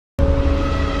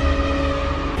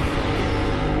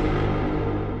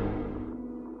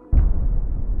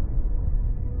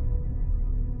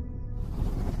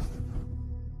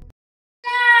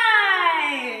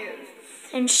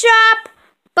and shop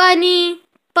Bunny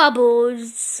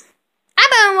Bubbles.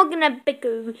 I'm looking at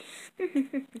Bicker.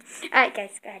 Alright,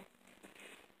 guys, go ahead.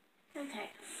 Okay.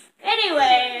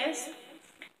 Anyways,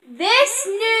 this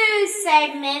news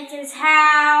segment is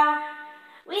how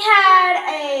we had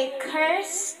a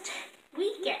cursed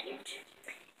weekend.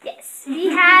 Yes, we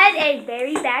had a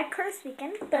very bad cursed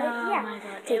weekend, but yeah. My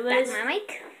God. Take back my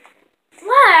mic.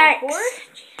 What?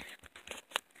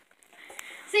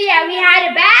 So yeah, we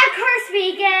had a bad cursed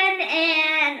weekend,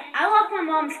 and I locked my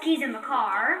mom's keys in the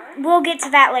car. We'll get to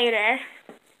that later.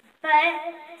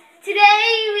 But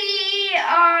today we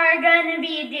are going to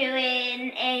be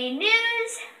doing a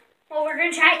news, we're going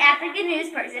to try to act like a news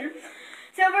person.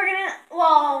 So we're going to,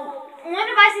 one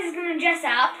of us is going to dress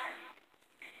up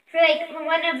for like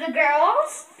one of the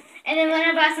girls, and then one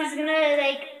of us is going to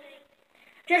like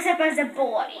dress up as a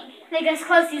boy, like as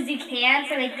close as you can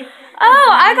for like the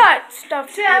I got stuff.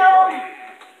 So we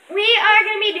are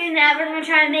going to be doing that. We're going to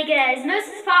try to make it as most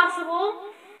as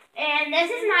possible. And this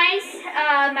is my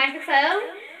microphone.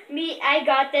 I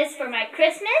got this for my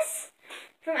Christmas.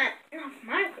 For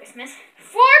Christmas.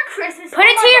 Put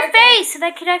it to your face so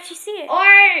they could actually see it.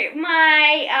 Or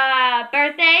my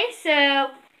birthday.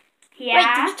 So yeah.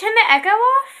 Wait, did you turn the echo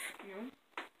off? No.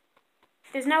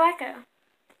 There's no echo.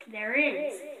 There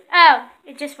is. Oh,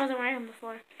 it just wasn't working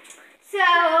before. So,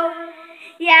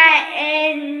 yeah,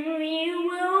 and we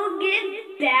will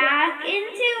get back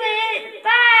into it.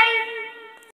 Bye!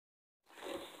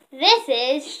 This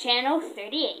is Channel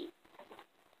 38.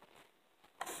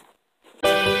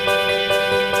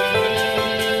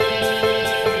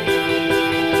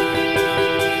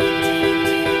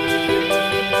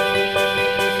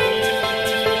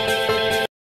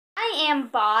 I am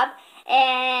Bob,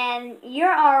 and you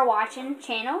are watching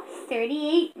Channel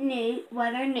 38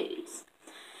 Weather News.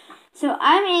 So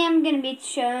I am going to be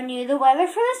showing you the weather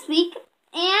for this week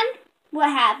and what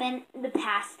happened the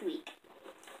past week.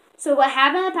 So what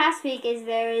happened the past week is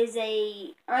there is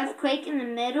a earthquake in the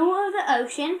middle of the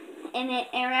ocean, and it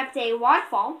erupted a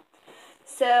waterfall.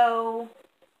 So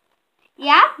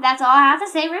yeah, that's all I have to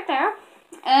say right there.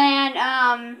 And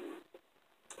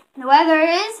the weather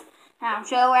is, I'll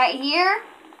show right here.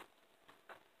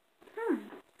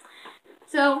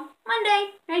 So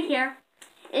Monday, right here,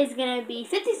 is going to be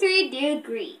 53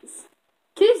 degrees.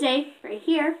 Tuesday, right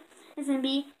here, is going to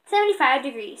be 75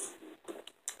 degrees.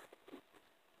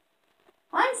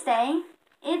 Wednesday,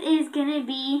 it is going to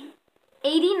be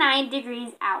 89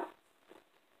 degrees out.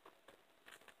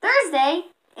 Thursday,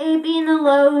 it will be in the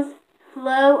low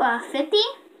 50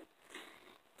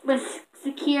 with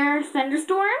secure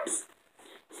thunderstorms.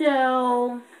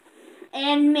 So,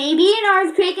 and maybe an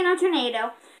earthquake and a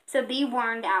tornado. So be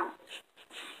warned out.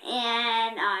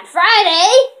 And on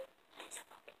Friday,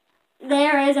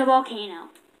 there is a volcano.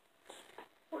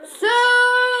 So,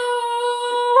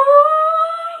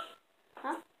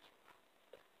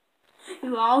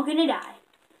 you're all gonna die.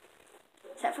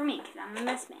 Except for me, because I'm a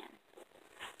mess man.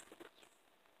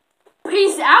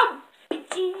 Peace out,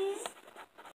 bitches.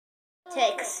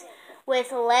 Politics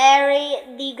with Larry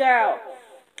the Girl.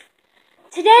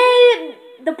 Today,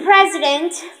 the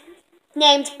president,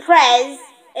 named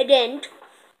President,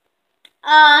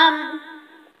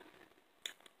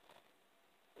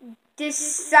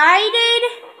 decided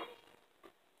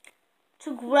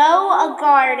to grow a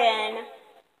garden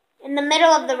in the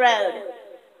middle of the road.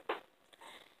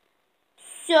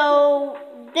 So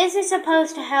this is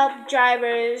supposed to help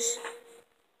drivers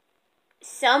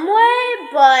some way,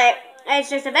 but it's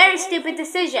just a very stupid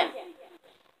decision.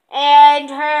 And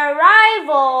her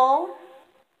rival,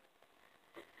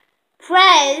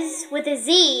 Prez with a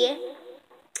Z,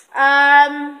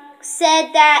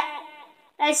 said that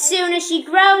as soon as she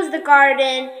grows the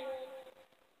garden,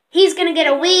 he's going to get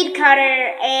a weed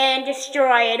cutter and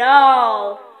destroy it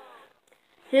all.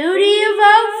 Who do you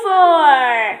vote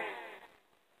for?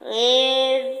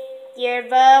 Leave your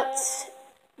votes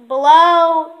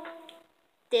below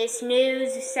this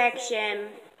news section.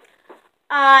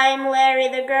 I'm Larry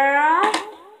the Girl,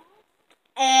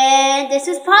 and this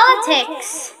is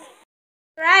politics.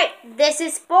 Right, this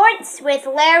is sports with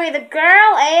Larry the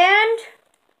Girl and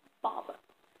Bob.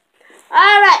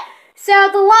 Alright, so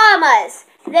the Llamas,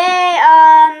 they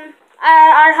are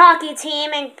our hockey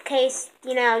team, in case,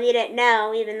 you didn't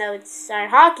know, even though it's our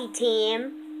hockey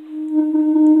team.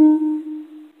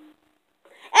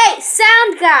 Hey,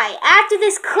 sound guy, after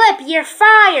this clip, you're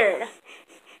fired.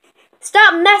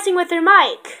 Stop messing with your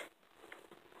mic.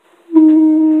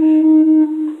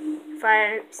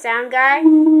 Fire sound guy? I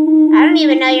don't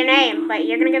even know your name, but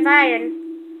you're gonna get fired.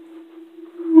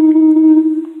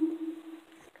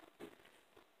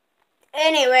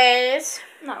 Anyways,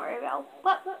 Not very well.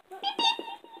 What?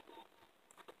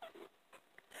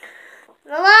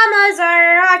 The Llamas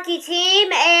are a hockey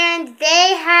team, and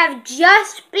they have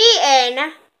just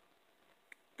beaten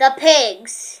the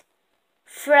Pigs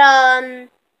from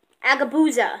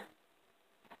Agabuza.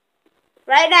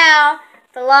 Right now,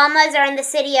 the Llamas are in the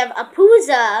city of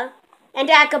Apuza, and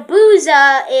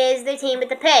Agabuza is the team with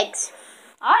the Pigs.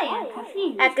 I am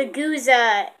confused.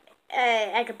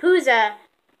 Agapuza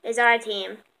is our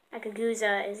team.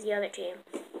 Agaguza is the other team.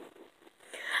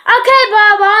 Okay,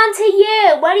 Bob, on to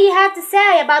you. What do you have to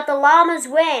say about the Llamas'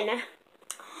 win?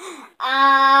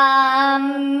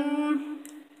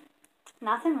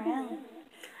 Nothing really.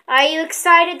 Are you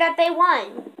excited that they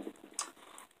won?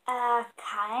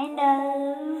 Kind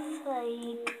of,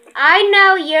 like... I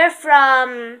know you're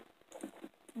from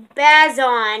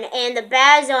Bazon, and the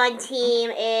Bazon team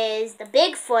is the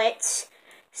Bigfoots.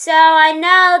 So I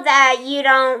know that you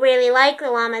don't really like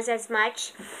the Llamas as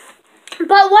much.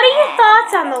 But what are your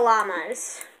thoughts on the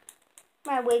Llamas?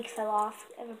 My wig fell off,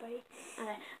 everybody.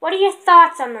 Okay. What are your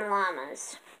thoughts on the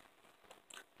Llamas?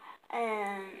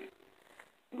 They're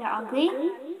ugly.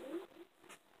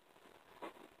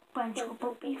 Bunch of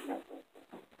poopy.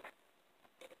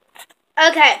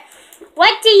 Okay.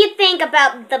 What do you think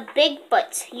about the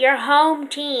Bigfoots, your home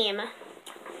team?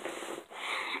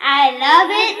 I love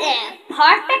it. They're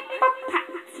perfect for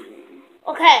practicing.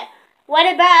 Okay. What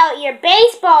about your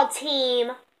baseball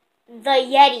team, the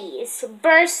Yetis,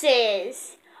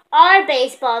 versus our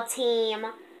baseball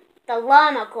team, the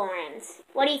Llamacorns?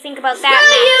 What do you think about that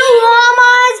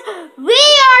Llamas! We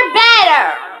are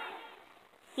better!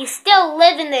 You still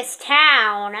live in this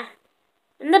town.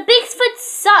 And the Bigfoots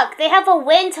suck. They have a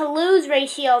win-to-lose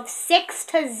ratio of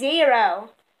 6-0.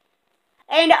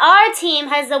 And our team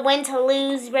has a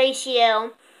win-to-lose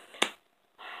ratio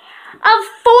of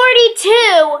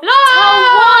 42-1.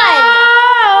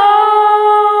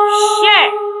 Sure,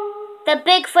 the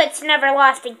Bigfoots never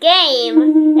lost a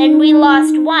game, and we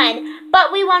lost one,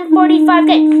 but we won 45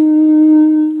 games.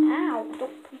 Ow.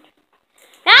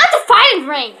 Now it's a fighting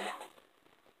ring!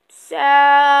 So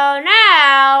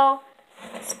now,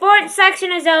 sports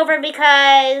section is over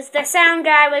because the sound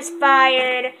guy was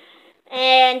fired,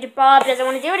 and Bob doesn't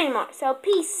want to do it anymore. So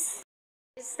peace.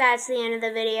 That's the end of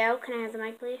the video. Can I have the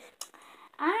mic, please?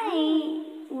 I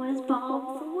was Bob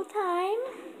the whole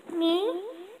time. Me?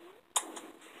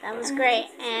 That was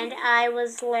great. And I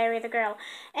was Larry the girl.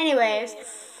 Anyways,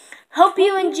 hope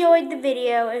you enjoyed the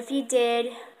video. If you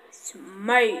did,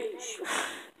 smash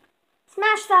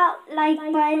that like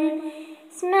button.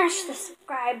 Smash the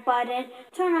subscribe button.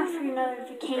 Turn off your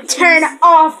notifications. Turn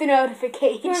off the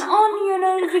notifications. Turn on your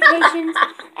notifications.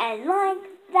 And like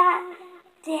that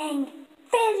dang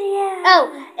video.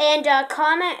 Oh, and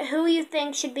comment who you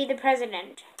think should be the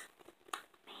president.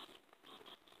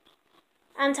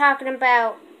 I'm talking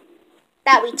about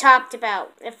that we talked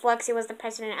about. If Lexi was the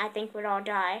president, I think we'd all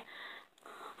die.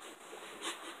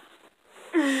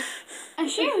 If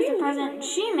she was the president,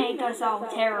 she'd make us all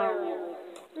terrible.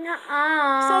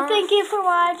 Nuh-uh. So thank you for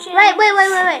watching. Wait.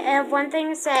 I have one thing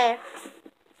to say.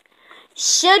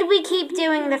 Should we keep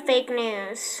doing the fake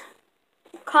news?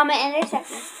 Comment in the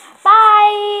section.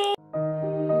 Bye!